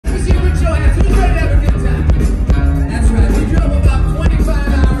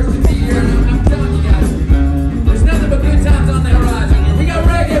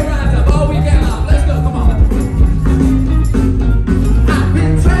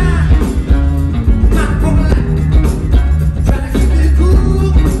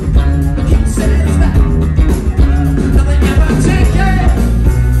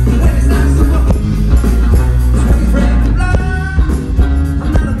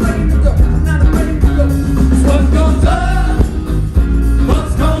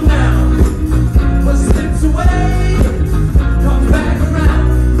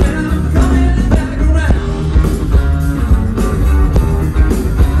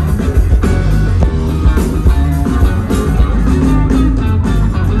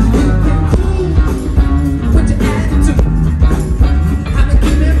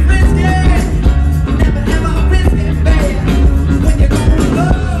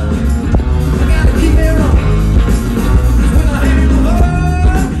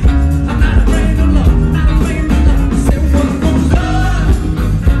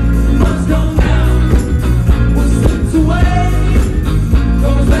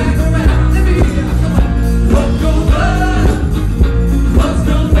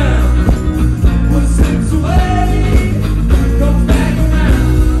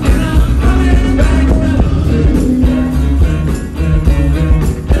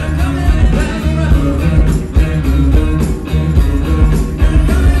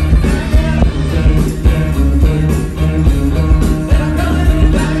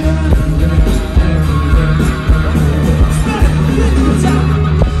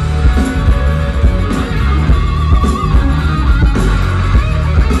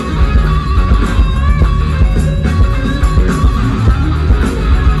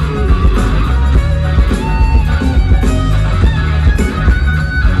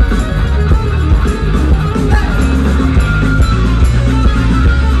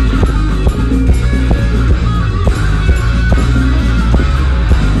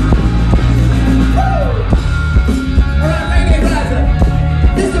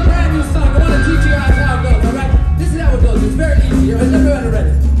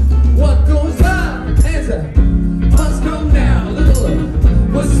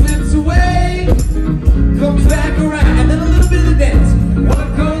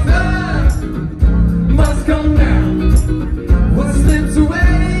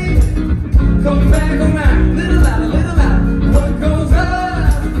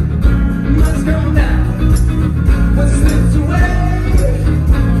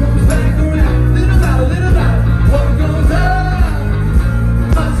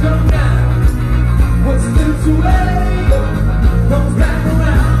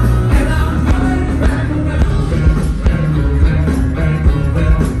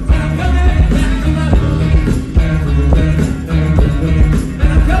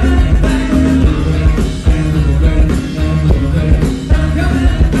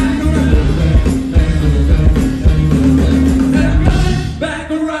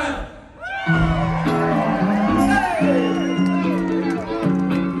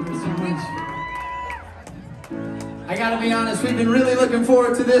looking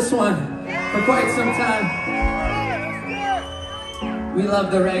forward to this one for quite some time. We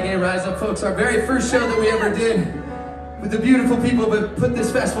love the Reggae Rise Up, folks. Our very first show that we ever did with the beautiful people that put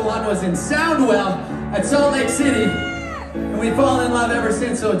this festival on was in Soundwell at Salt Lake City. And we've fallen in love ever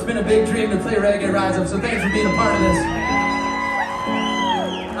since, so it's been a big dream to play Reggae Rise Up, so thanks for being a part of this.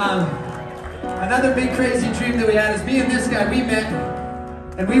 Another big crazy dream that we had is me and this guy, we met,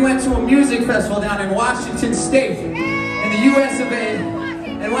 and we went to a music festival down in Washington State, in the US of A.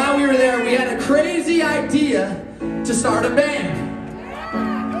 And while we were there, we had a crazy idea to start a band.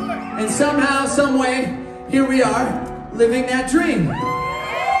 And somehow, some way, here we are, living that dream.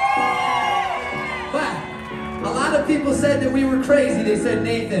 But a lot of people said that we were crazy. They said,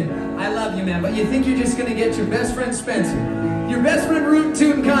 Nathan, I love you, man, but you think you're just gonna get your best friend Spencer, your best friend Root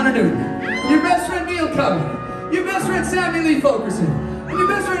Toot Connor Newton, your best friend Neil Cubby, your best friend Sammy Lee Fulkerson, and your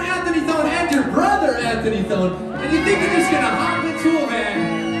best friend Anthony Thone, and your brother Anthony Thone, and you think you're just gonna hop into a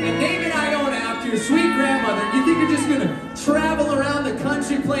van and name it Iona after your sweet grandmother, and you think you're just gonna travel around the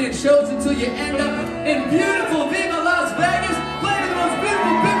country playing shows until you end up in beautiful Viva Las Vegas, playing the most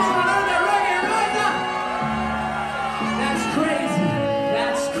beautiful people on earth at Reggae Rise Up? That's crazy.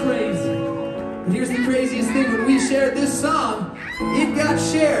 That's crazy. But here's the craziest thing. When we shared this song, it got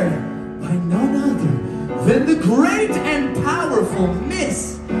shared by none other than the great and powerful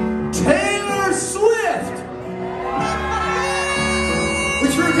Miss Taylor Swift.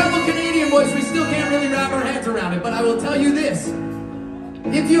 Which for a couple Canadian boys, we still can't really wrap our heads around it, but I will tell you this.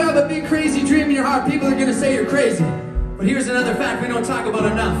 If you have a big crazy dream in your heart, people are gonna say you're crazy. But here's another fact we don't talk about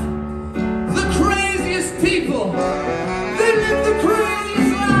enough. The craziest people, they live the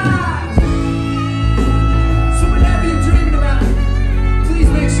craziest lives. So whatever you're dreaming about, please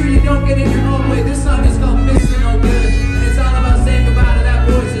make sure you don't get in your own way. This song is called Mr. No Good, and it's all about saying goodbye to that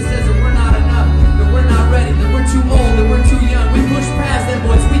voice that says that we're not enough, that we're not ready, that we're too old, that we're too young. We push past that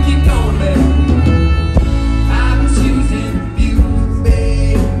voice, we keep going, baby. I was using abuse,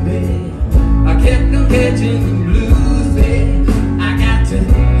 baby. I kept on catching the blues, baby. I got to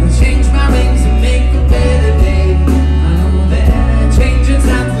change my rings and make a better day. I know that changing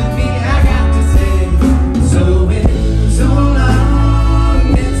times with me, I got to say. So it's so long,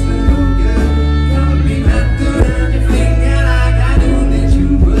 Mr. No Good. Gonna be wrapped around your finger like I knew that you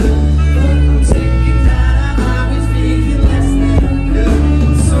would. But I'm sick and tired of always being less than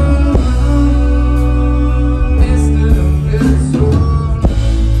good. So long, Mr. No Good, so long.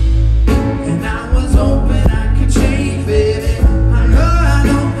 And I was hoping I could change, baby. I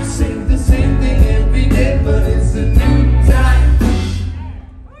know we say the same thing every day, but it's a new time.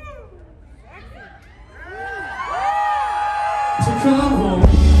 To come home,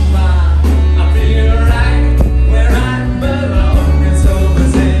 I feel right where I belong. And so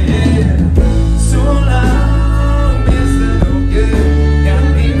we're saying, so long, Mr. No Good. Got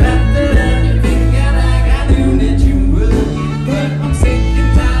me wrapped around your finger like I knew that you would. But I'm sick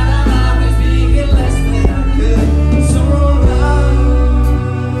and tired of always being less than I could. So long,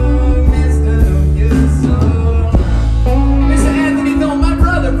 Mr. No Good, so long. Mr. Anthony Thone, my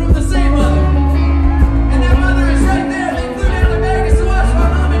brother from the same mother. And that mother is right there. They flew down to Vegas to watch my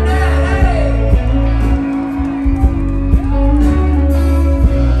mom and dad. Hey!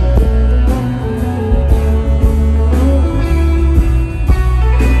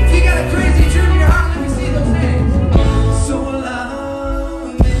 If you got a crazy dream in your heart, let me see those hands. So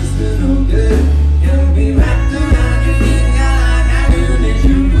long, Mr. No Good. You'll be wrapped around your finger like I knew that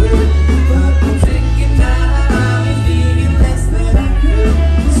you would. But I'm sick and tired of always being less than I could.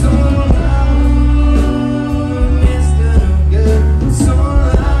 So long, Mr. No Good. So long,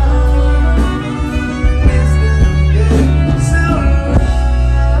 Mr. No Good. So long,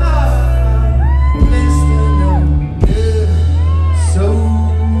 Mr. No Good. So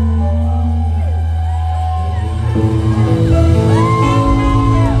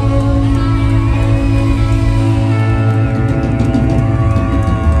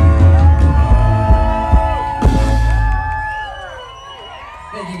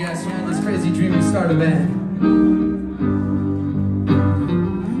thank you guys for having this crazy dream to start a band.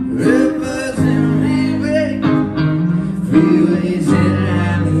 Rivers and freeways and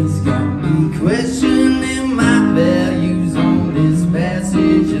alleys got me questioning my values on this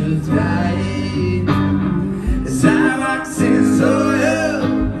passage of time. As I rock since oil,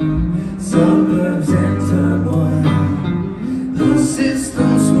 suburbs and turmoil, the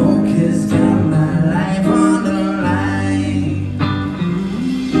system smoke has got my life on the line.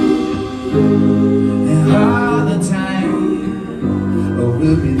 And all the time, oh,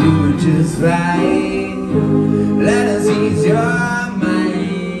 we'll be doing just right. Let us ease your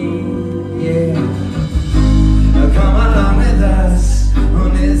mind, yeah. Come along with us.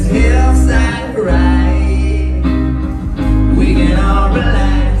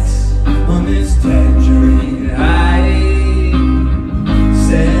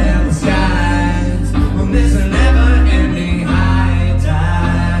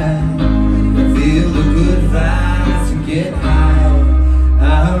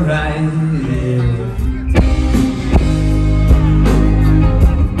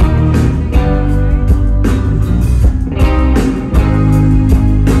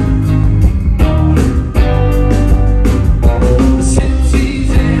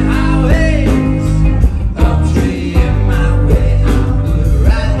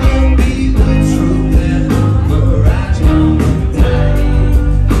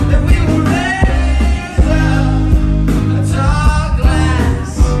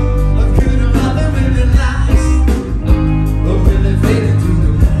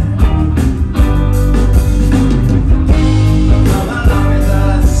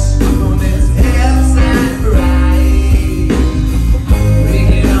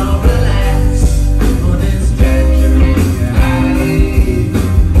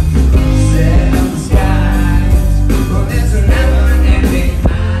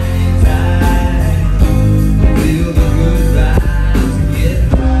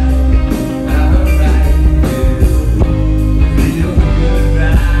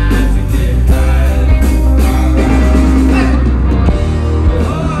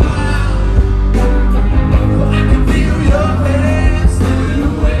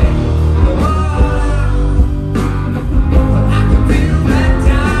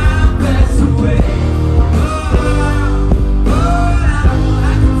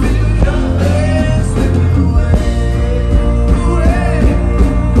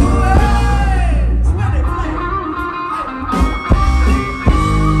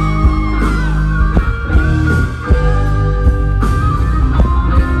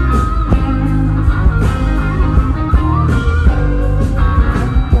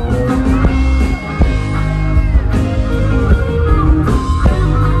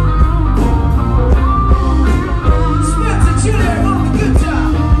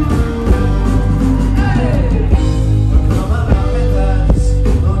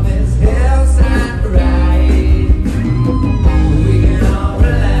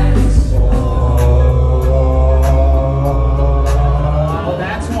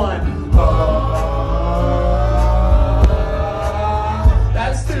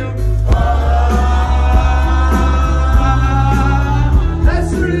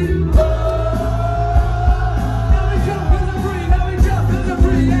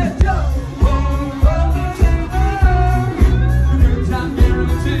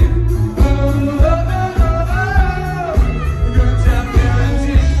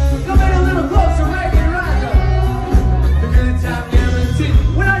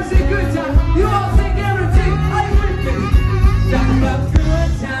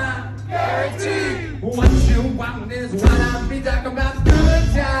 want is what I be talking about.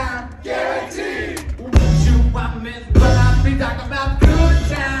 Goodtime Guarantee. What you want is what I be talking about.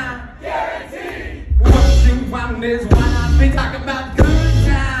 Goodtime Guarantee. What you want is what I be talking about.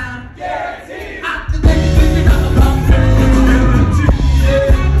 Goodtime Guarantee. I think you talking about guarantee.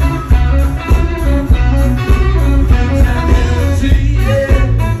 Yeah.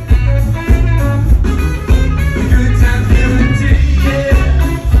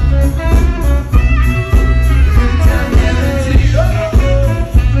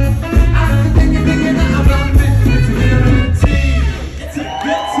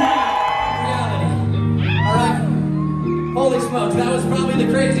 That was probably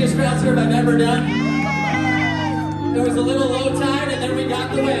the craziest crowd surf I've ever done. There was a little low tide and then we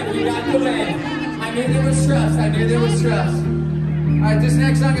got the wave. I knew there was trust. Alright, this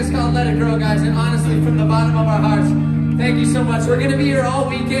next song is called Let It Grow, guys, and honestly, from the bottom of our hearts, thank you so much. We're gonna be here all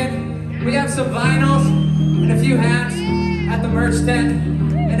weekend. We have some vinyls and a few hats at the merch tent,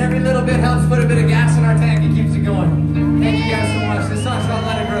 and every little bit helps put a bit of gas in our tank and keeps it going. Thank you guys so much. This song's called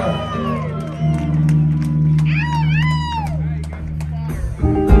Let It Grow.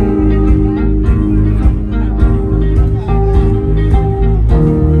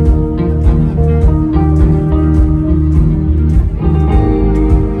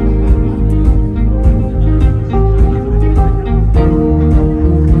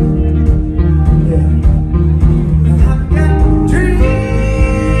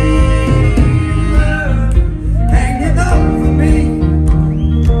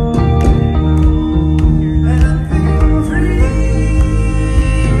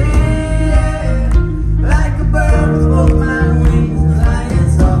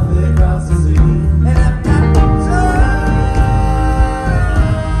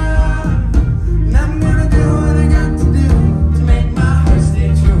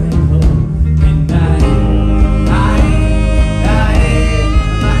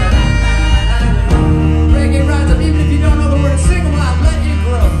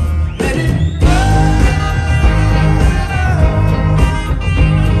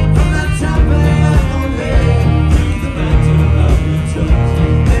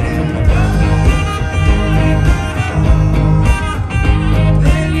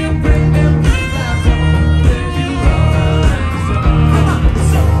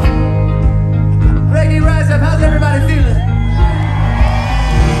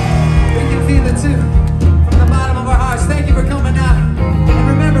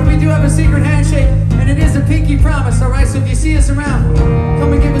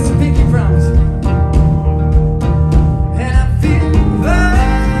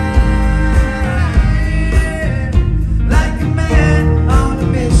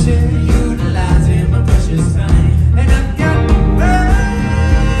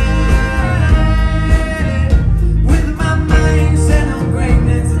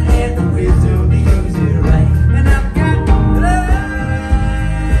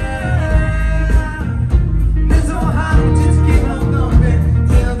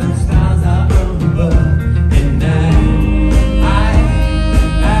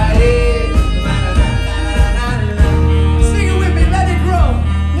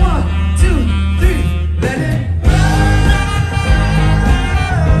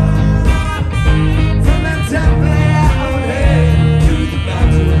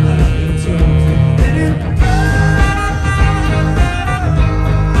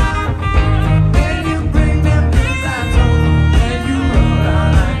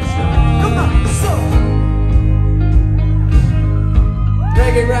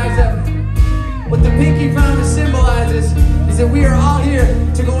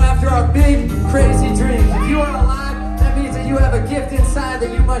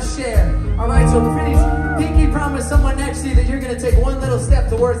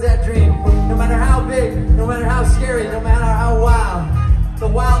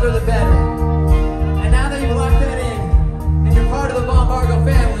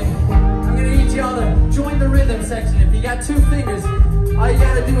 Join the rhythm section. If you got 2 fingers, all you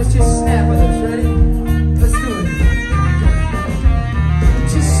gotta do is just snap with us. Ready?